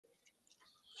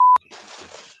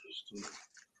Oh,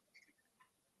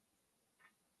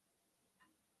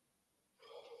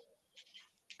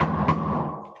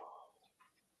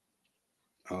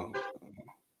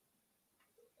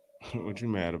 What you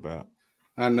mad about?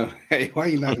 I know. Hey, why are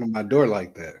you knocking on my door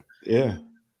like that? Yeah.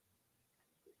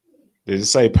 Did it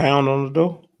say pound on the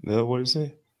door? Is that what it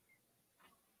said?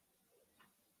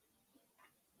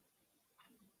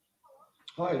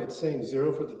 Hi, it's saying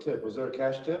 0 for the tip. Was there a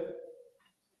cash tip?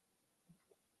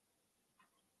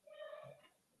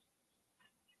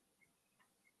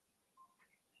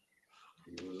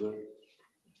 Loser.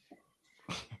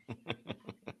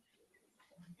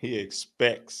 He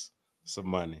expects some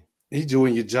money. He's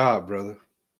doing your job, brother.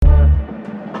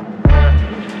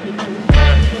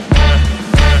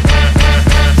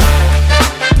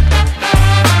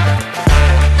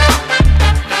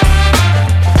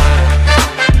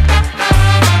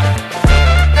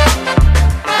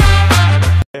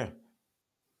 Yeah.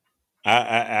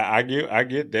 I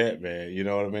get that, man. You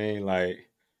know what I mean? Like,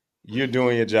 you're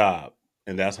doing your job,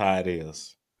 and that's how it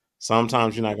is.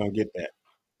 Sometimes you're not gonna get that.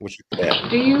 What you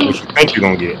think you're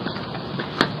gonna get.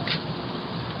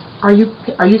 Are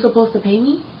you supposed to pay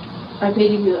me? I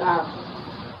paid you the app.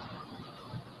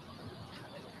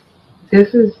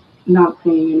 This is not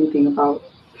saying anything about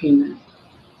payment.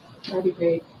 Already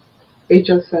paid. It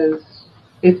just says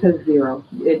 0. It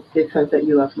says that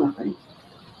you left nothing.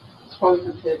 It's probably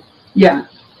the tip. Yeah.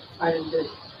 I didn't do it.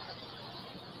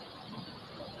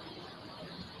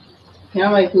 Can I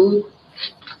have my food?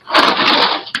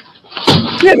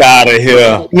 Get out of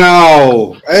here.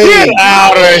 No. Hey. Get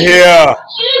out of here.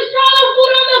 You throw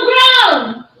food on the ground.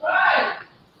 Right.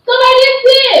 Somebody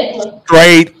tip.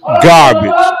 Straight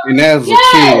garbage. And that was a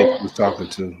kid he was talking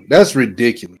to. That's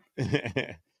ridiculous.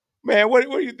 Man, what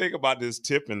do you think about this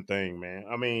tipping thing, man?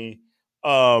 I mean,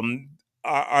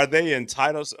 are they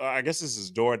entitled? I guess this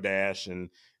is DoorDash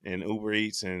and Uber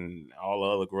Eats and all the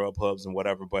other Grubhubs and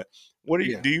whatever. But what do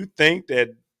you think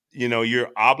that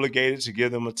you're obligated to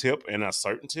give them a tip and a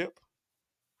certain tip?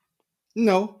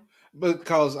 No,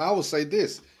 because I will say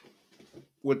this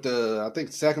with I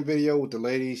think second video with the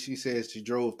lady, she says she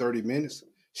drove 30 minutes.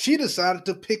 She decided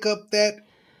to pick up that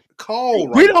call.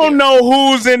 We don't know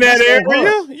who's in that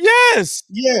area. Yes.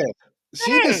 Yeah.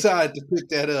 She decided to pick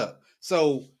that up.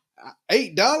 So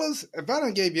 $8. If I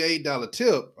done gave you $8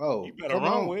 tip, you better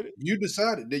run with it. You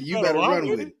decided that you better run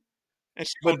with it. And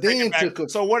she but then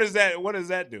so what does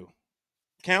that do?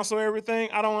 Cancel everything?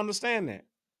 I don't understand that.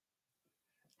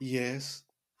 Yes.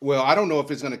 Well, I don't know if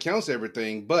it's going to cancel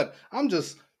everything, but I'm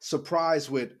just surprised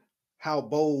with how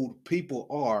bold people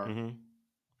are.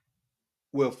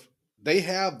 With they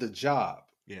have the job.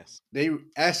 Yes. They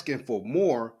asking for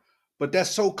more, but that's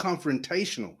so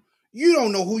confrontational. You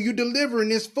don't know who you're delivering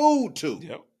this food to.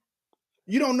 Yep.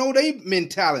 You don't know their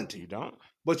mentality. You don't.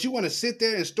 But you want to sit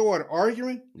there and start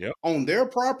arguing on their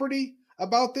property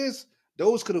about this?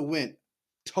 Those could have went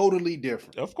totally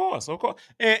different. Of course.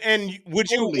 And would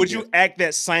you act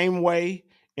that same way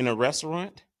in a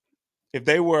restaurant? If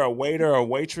they were a waiter or a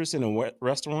waitress in a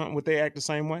restaurant, would they act the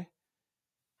same way?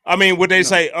 I mean, would they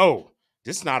say, "Oh,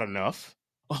 this is not enough?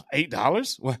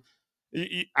 $8? Well,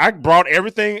 I brought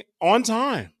everything on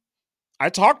time. I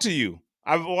talked to you.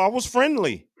 I was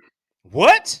friendly.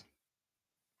 What?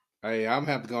 Hey, I'm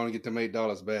having to go and get them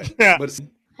 $8 back. Yeah. But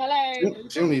hello.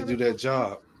 She don't need to do that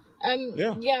job.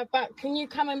 Yeah, but can you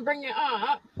come and bring it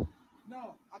up?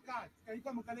 No, I can't. Can you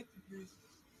come and collect it, please?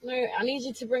 No, I need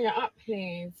you to bring it up,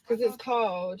 please, because it's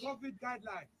cold. COVID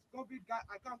guidelines.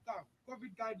 I can't come.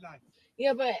 COVID guidelines.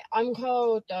 Yeah, but I'm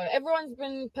cold though. Everyone's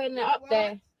been putting it up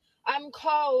there. I'm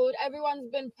cold. Everyone's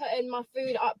been putting my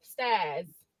food upstairs.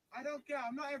 I don't care.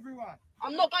 I'm not everyone.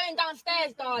 I'm not going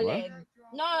downstairs, darling.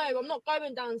 What? No, I'm not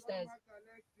going downstairs.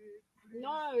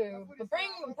 No, but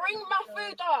bring my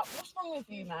food up. What's wrong with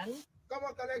you, man? Come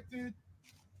on, collect it.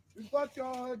 You've got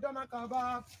your doner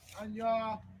kebab and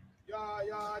your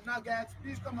nuggets.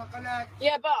 Please come and collect.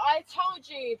 Yeah, but I told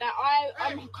you that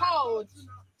I'm cold.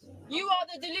 You are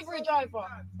the delivery driver.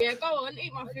 Yeah, go on,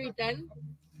 eat my food then.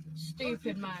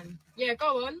 Stupid man. Yeah,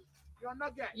 go on. Your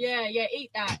nuggets. Yeah,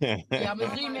 eat that. Yeah, I'm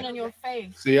gonna zoom in on your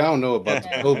face. See, I don't know about the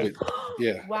COVID.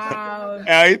 Yeah. Wow.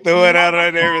 Yeah, he threw it out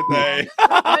on everything.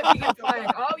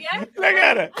 Oh yeah. Look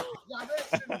at it.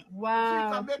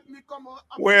 Wow.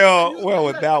 Well,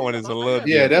 with that one, it's a little.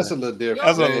 Yeah, that's a little different.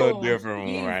 That's a little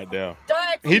different one right there.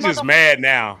 He's just mad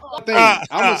now. I'm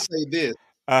gonna say this.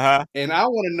 And I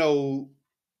want to know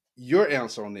your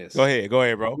answer on this. Go ahead,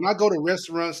 bro. When I go to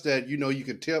restaurants that you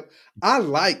can tip, I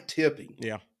like tipping.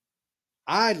 Yeah.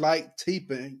 I like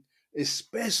tipping,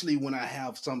 especially when I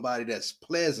have somebody that's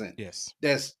pleasant. Yes.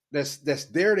 That's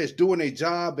there, that's doing a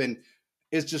job, and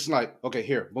it's just like, okay,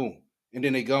 here, boom, and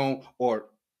then they go,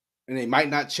 and they might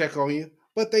not check on you,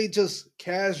 but they just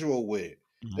casual with it.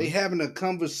 They having a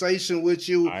conversation with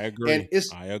you. I agree. And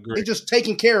I agree. They just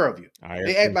taking care of you.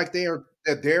 They act like they're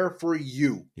there for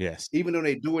you. Yes. Even though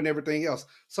they're doing everything else.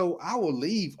 So I will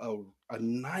leave a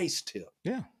nice tip.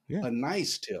 Yeah. A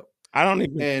nice tip. I don't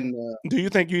even. And do you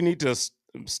think you need to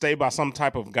stay by some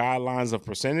type of guidelines of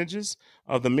percentages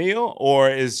of the meal,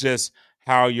 or is just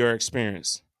how your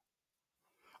experience?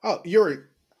 Oh,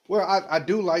 I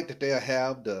do like that they'll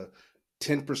have the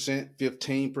 10%,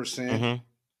 15%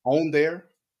 on there.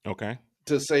 Okay.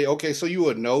 To say, okay, so you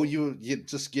would know you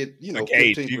just get, a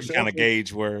gauge. 15%. You can kind of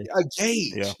gauge where a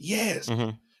gauge. Yeah. Yes.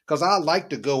 Because I like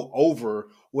to go over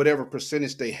whatever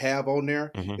percentage they have on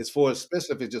there. As far as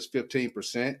especially if it's just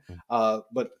 15%.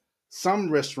 But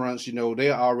some restaurants,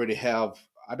 they already have,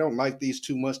 I don't like these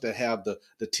too much that have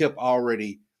the tip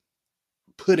already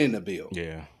put in the bill.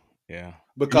 Yeah. Yeah.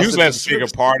 Because usually it's bigger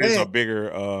parties or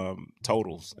bigger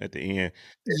totals at the end.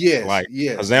 Yes,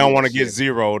 because they don't want to get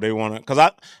zero. They want to, because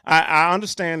I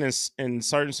understand in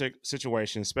certain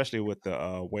situations, especially with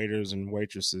the waiters and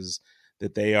waitresses,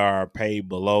 that they are paid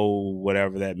below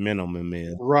whatever that minimum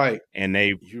is, right? And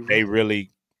they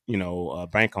really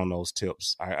bank on those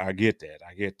tips. I get that.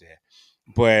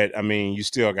 But I mean, you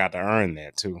still got to earn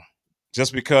that too.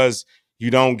 Just because you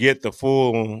don't get the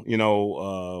full,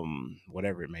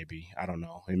 whatever it may be. I don't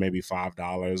know. It may be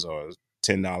 $5 or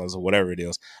 $10 or whatever it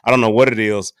is. I don't know what it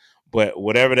is, but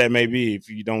whatever that may be, if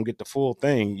you don't get the full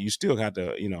thing, you still got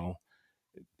to,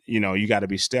 you got to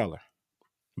be stellar,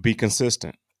 be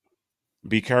consistent,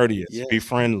 be courteous, be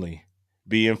friendly,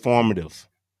 be informative.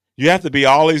 You have to be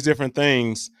all these different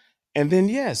things. And then,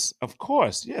 yes, of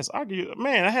course, yes, I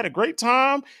had a great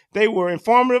time. They were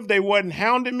informative. They wasn't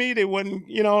hounding me. They wasn't,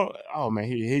 oh man,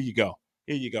 here you go.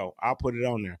 Here you go. I'll put it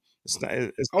on there. It's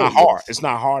not hard. It's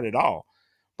not hard at all.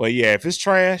 But yeah, if it's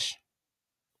trash,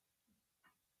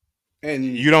 and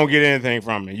you don't get anything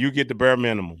from it, you get the bare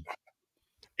minimum.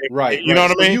 Right. You know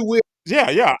what I mean? You will.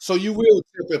 Yeah. So you will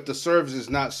tip if the service is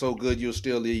not so good. You'll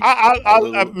still leave.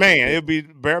 Man, it'll be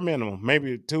bare minimum,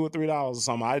 maybe $2 or $3 or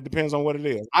something. It depends on what it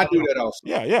is. I do that also.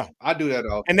 Yeah. I do that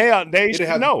also. And they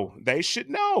should know. They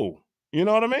should know. You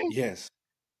know what I mean? Yes.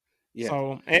 Yeah.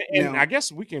 So and I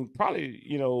guess we can probably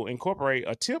incorporate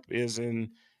a tip is in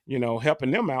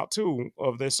helping them out too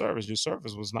of their service. Your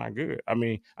service was not good. I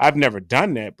mean, I've never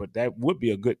done that, but that would be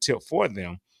a good tip for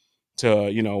them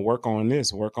to work on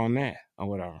this, work on that, or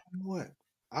whatever. You know what?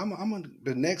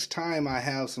 The next time I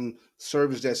have some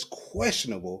service that's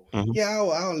questionable,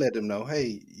 I'll let them know.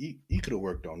 Hey, you could have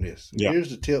worked on this. Yeah. Here's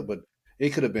the tip, but it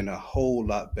could have been a whole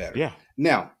lot better. Yeah.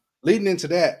 Now, leading into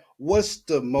that, what's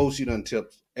the most you done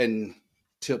tipped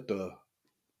the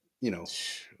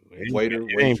waiter?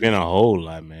 It ain't been a whole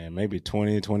lot, man. Maybe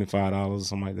 $20, $25,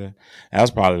 something like that. That's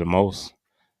probably the most.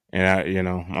 And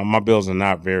my bills are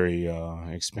not very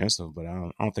expensive, but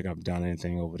I don't think I've done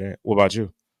anything over that. What about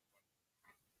you?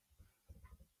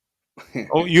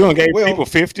 Oh, you gonna gave people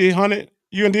 50, 100?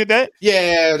 You did that?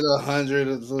 Yeah,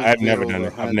 100. I've never done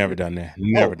that. I've never done that.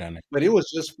 Never done that. But it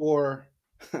was just for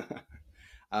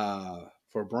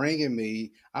bringing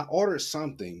me. I ordered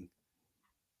something.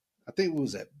 I think it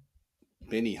was at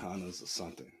Benihana's or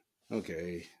something.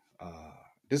 Okay,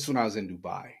 this is when I was in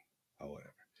Dubai or whatever.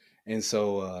 And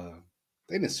so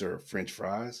they didn't serve French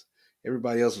fries.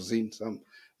 Everybody else was eating something.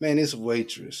 Man, this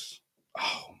waitress,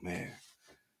 oh man,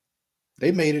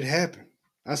 they made it happen.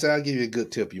 I said, I'll give you a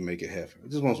good tip. You make it happen. I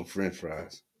just want some French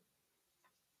fries.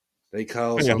 They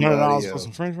called somebody else. $100 for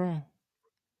some French fries.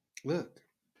 Look,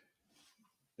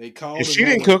 they called. And she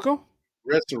didn't cook them.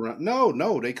 Restaurant?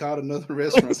 No, they called another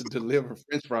restaurant to deliver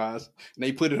French fries, and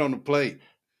they put it on the plate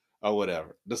or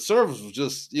whatever. The service was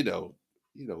just,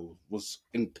 was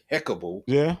impeccable.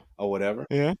 Yeah. Or whatever.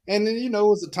 Yeah. And then, it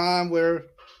was a time where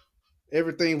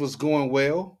everything was going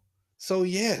well. So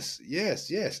yes.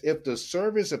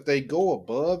 If they go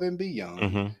above and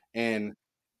beyond and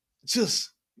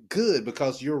just good,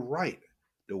 because you're right.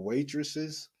 The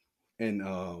waitresses and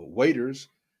waiters,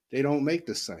 they don't make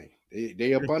the same.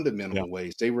 They up under minimum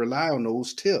wage. They rely on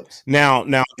those tips. Now,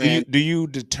 do you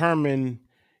determine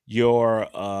your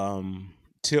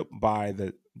tip by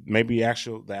the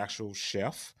actual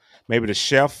chef? Maybe the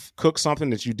chef cooked something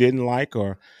that you didn't like,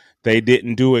 or they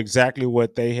didn't do exactly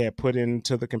what they had put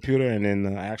into the computer, and then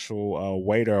the actual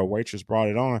waiter or waitress brought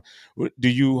it on. Do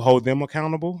you hold them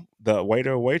accountable, the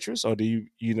waiter or waitress, or do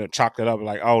you chalk it up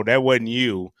like, oh, that wasn't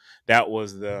you, that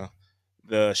was the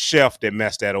chef that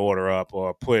messed that order up,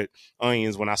 or put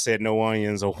onions when I said no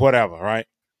onions, or whatever, right?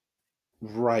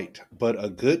 Right. But a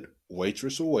good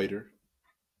waitress or waiter,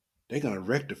 they're going to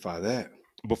rectify that.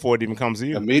 before it even comes to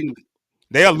you. Immediately.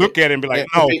 They'll look at it and be like,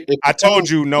 "No, I told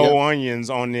you no onions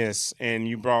on this, and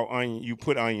you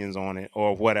put onions on it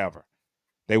or whatever."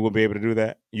 They will be able to do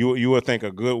that. You would think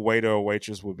a good waiter or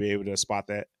waitress would be able to spot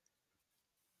that.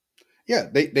 Yeah,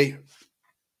 they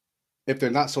if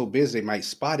they're not so busy, they might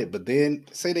spot it. But then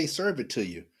say they serve it to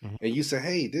you, and you say,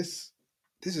 "Hey, this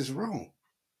is wrong.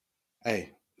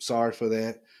 Hey, sorry for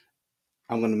that.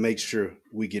 I'm going to make sure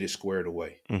we get it squared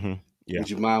away. Yeah. Would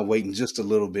you mind waiting just a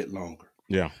little bit longer?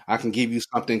 Yeah. I can give you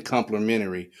something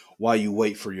complimentary while you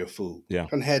wait for your food." Yeah.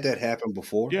 I've had that happen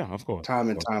before. Yeah, of course. Time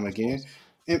and time again.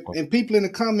 And people in the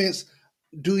comments,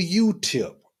 do you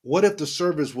tip? What if the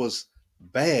service was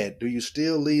bad? Do you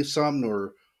still leave something,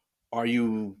 or are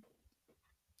you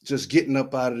just getting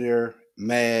up out of there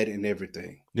mad and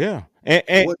everything? Yeah.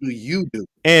 And what do you do?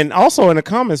 And also in the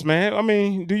comments, man, I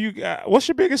mean, what's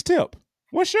your biggest tip?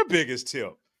 What's your biggest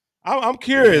tip? I'm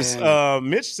curious.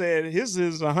 Mitch said his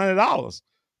is $100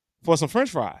 for some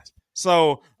French fries.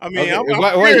 So, I mean, okay.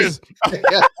 I'm curious.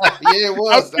 Yeah, it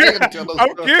was.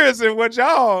 I'm curious in what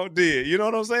y'all did. You know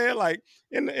what I'm saying? Like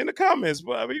in the comments.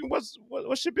 But I mean, what's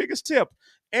your biggest tip?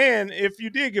 And if you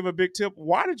did give a big tip,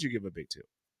 why did you give a big tip?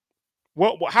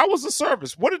 How was the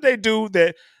service? What did they do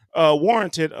that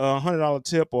warranted a $100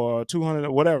 tip or $200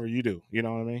 or whatever you do? You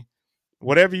know what I mean?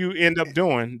 Whatever you end up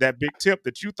doing, that big tip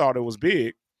that you thought it was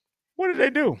big, what did they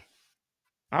do?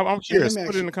 I'm curious.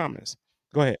 Put it in the comments.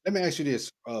 Go ahead. Let me ask you this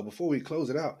before we close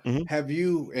it out. Have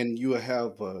you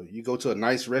you go to a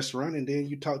nice restaurant and then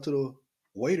you talk to the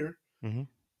waiter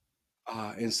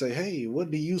and say, "Hey,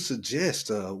 what do you suggest?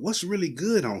 What's really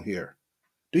good on here?"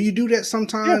 Do you do that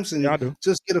sometimes and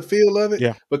just get a feel of it?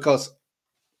 Yeah. Because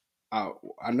I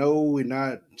know we're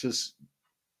not just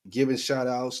giving shout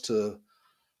outs to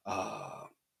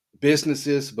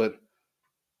businesses, but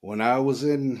when I was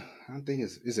in, I think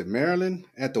is it Maryland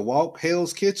at the Walk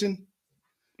Hell's Kitchen,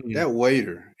 that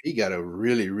waiter, he got a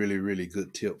really, really, really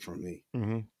good tip from me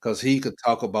because he could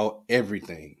talk about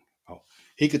everything.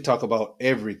 He could talk about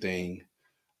everything,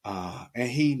 and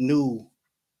he knew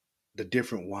the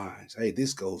different wines. Hey,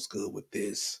 this goes good with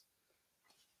this.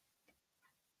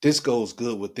 This goes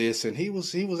good with this, and he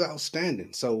was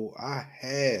outstanding. So I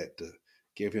had to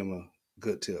give him a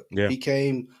good tip. Yeah. He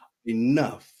came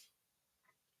enough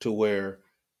to where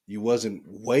you wasn't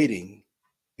waiting,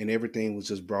 and everything was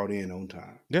just brought in on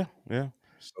time. Yeah, yeah.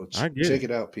 So check it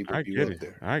out, people. I get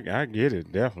it. I get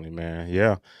it, definitely, man.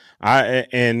 Yeah.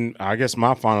 I guess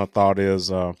my final thought is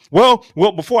well,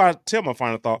 before I tell my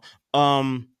final thought,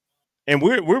 and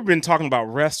we've been talking about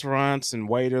restaurants and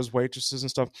waiters, waitresses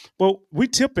and stuff, but we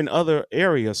tip in other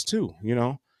areas too. You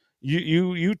know,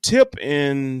 you tip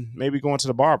in maybe going to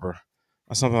the barber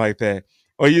or something like that,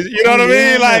 or you know what I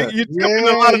mean? Like you tip in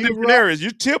a lot of different areas. You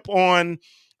tip on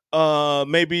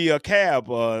maybe a cab,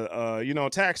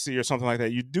 taxi or something like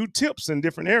that. You do tips in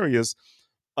different areas.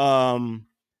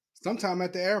 Sometime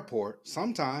at the airport.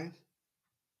 Sometime.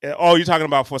 Oh, you're talking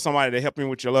about for somebody to help me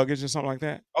with your luggage or something like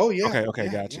that? Oh, yeah. Okay,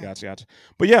 gotcha.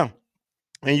 But yeah,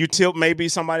 and you tip maybe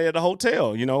somebody at the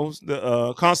hotel,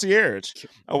 the concierge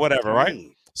or whatever, right?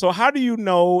 So how do you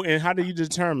know and how do you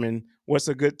determine what's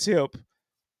a good tip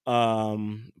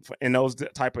in those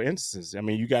type of instances? I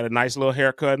mean, you got a nice little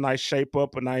haircut, nice shape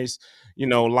up, a nice,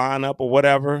 line up or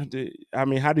whatever. I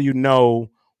mean, how do you know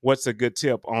what's a good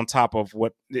tip on top of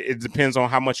what? It depends on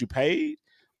how much you paid,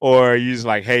 or you just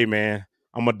like, hey, man,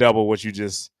 I'm gonna double what you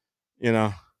just,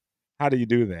 how do you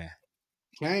do that?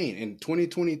 Kane, in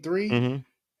 2023,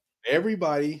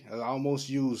 everybody almost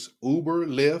use Uber,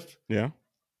 Lyft. Yeah.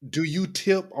 Do you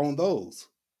tip on those?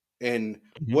 And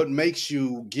what makes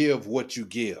you give what you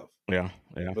give? Yeah.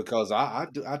 Because I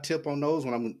tip on those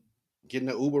when I'm getting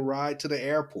an Uber ride to the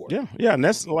airport. Yeah, and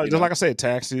that's like just like I said,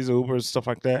 taxis, Ubers, stuff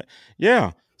like that.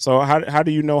 Yeah. So how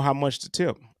do you know how much to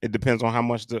tip? It depends on how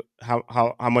much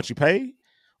how much you pay,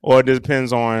 or it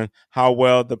depends on how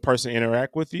well the person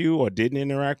interact with you or didn't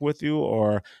interact with you,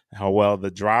 or how well the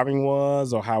driving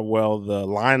was, or how well the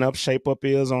lineup shape up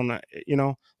is on the,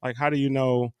 like how do you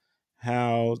know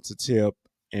how to tip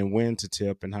and when to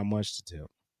tip and how much to tip?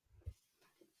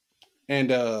 And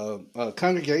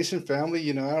congregation family,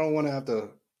 I don't want to have to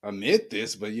admit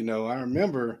this, but I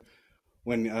remember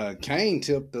when Kane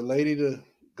tipped the lady to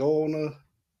go on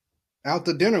out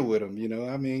to dinner with him.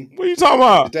 I mean, what are you talking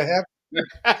about? Did that happen?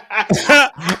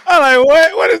 I'm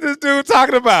like, what is this dude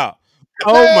talking about?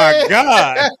 Oh my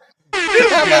God.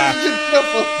 This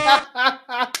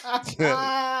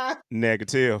guy.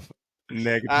 Negative.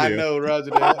 Negative. I know,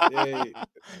 Roger that. Hey.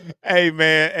 Hey,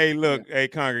 man. Hey, look. Hey,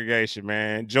 congregation,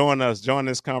 man. Join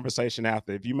this conversation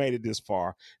after. If you made it this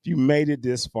far,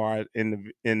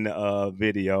 in the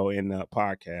video, in the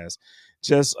podcast,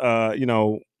 just add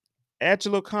your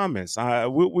little comments.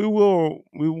 We will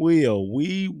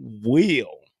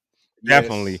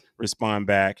definitely respond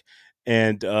back.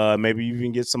 And maybe you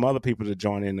can get some other people to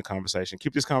join in the conversation.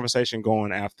 Keep this conversation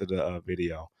going after the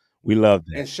video. We love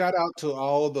that. And shout out to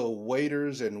all the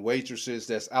waiters and waitresses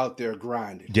that's out there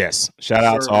grinding. Yes. Shout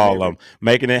out to all of them.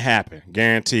 Making it happen.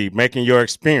 Guaranteed. Making your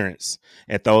experience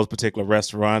at those particular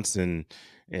restaurants and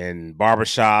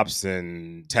barbershops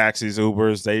and taxis,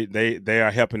 Ubers, they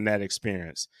are helping that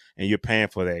experience. And you're paying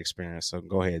for that experience. So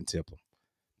go ahead and tip them.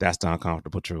 That's the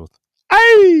uncomfortable truth.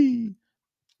 Hey!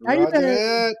 Roger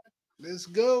that. Let's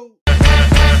go.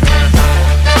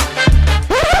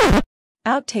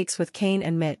 Outtakes with Kane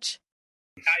and Mitch.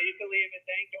 How you believe it,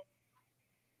 thank you.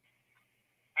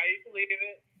 How you believe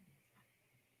it?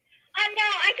 No,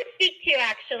 I could speak to you,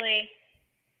 actually.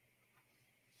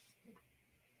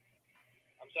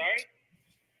 I'm sorry?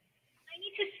 I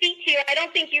need to speak to you. I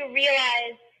don't think you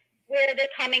realize where they're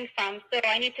coming from, so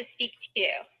I need to speak to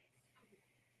you.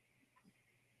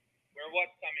 Where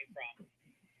what's coming from?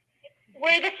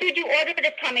 Where the food you ordered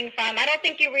is coming from. I don't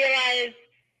think you realize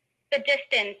the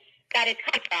distance that it's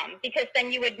come from, because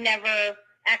then you would never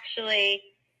actually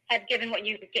have given what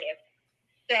you give.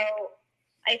 So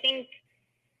I think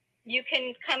you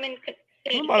can come and see.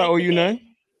 I'm about to owe you nothing.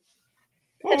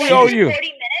 What we owe you? 40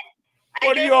 minutes.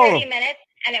 What do you owe? 30 minutes,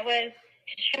 and it was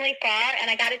extremely far,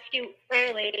 and I got it to you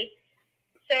early.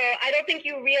 So I don't think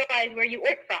you realize where you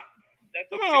ordered from. That's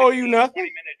I don't owe you nothing.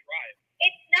 40-minute drive.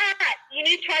 It's not. You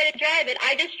need to try to drive it.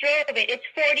 I just drove it. It's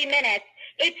 40 minutes.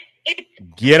 It's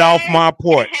get off my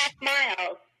porch. 5.5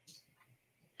 miles.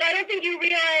 So I don't think you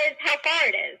realize how far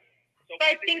it is. So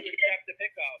I think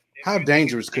how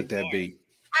dangerous could that be?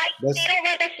 They don't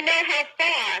let us know how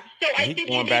far. So I think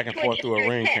going back and forth through a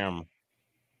ring camera.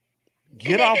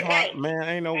 Get off my man.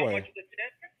 Ain't no way.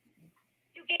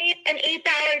 You gave an $8 tip.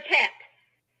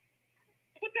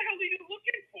 What the hell are you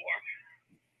looking for?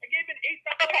 I gave an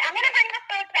 $8. Okay, I'm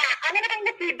gonna bring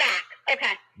the food back.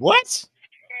 Okay. What?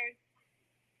 Okay.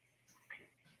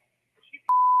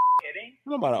 Kidding?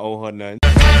 I'm about to owe her nothing.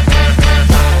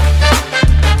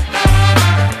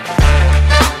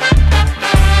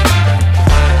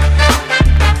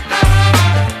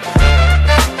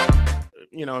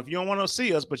 If you don't want to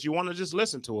see us, but you want to just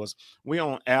listen to us, we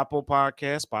on Apple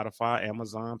Podcasts, Spotify,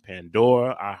 Amazon,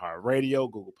 Pandora,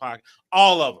 iHeartRadio, Google Podcast,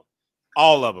 all of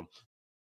them.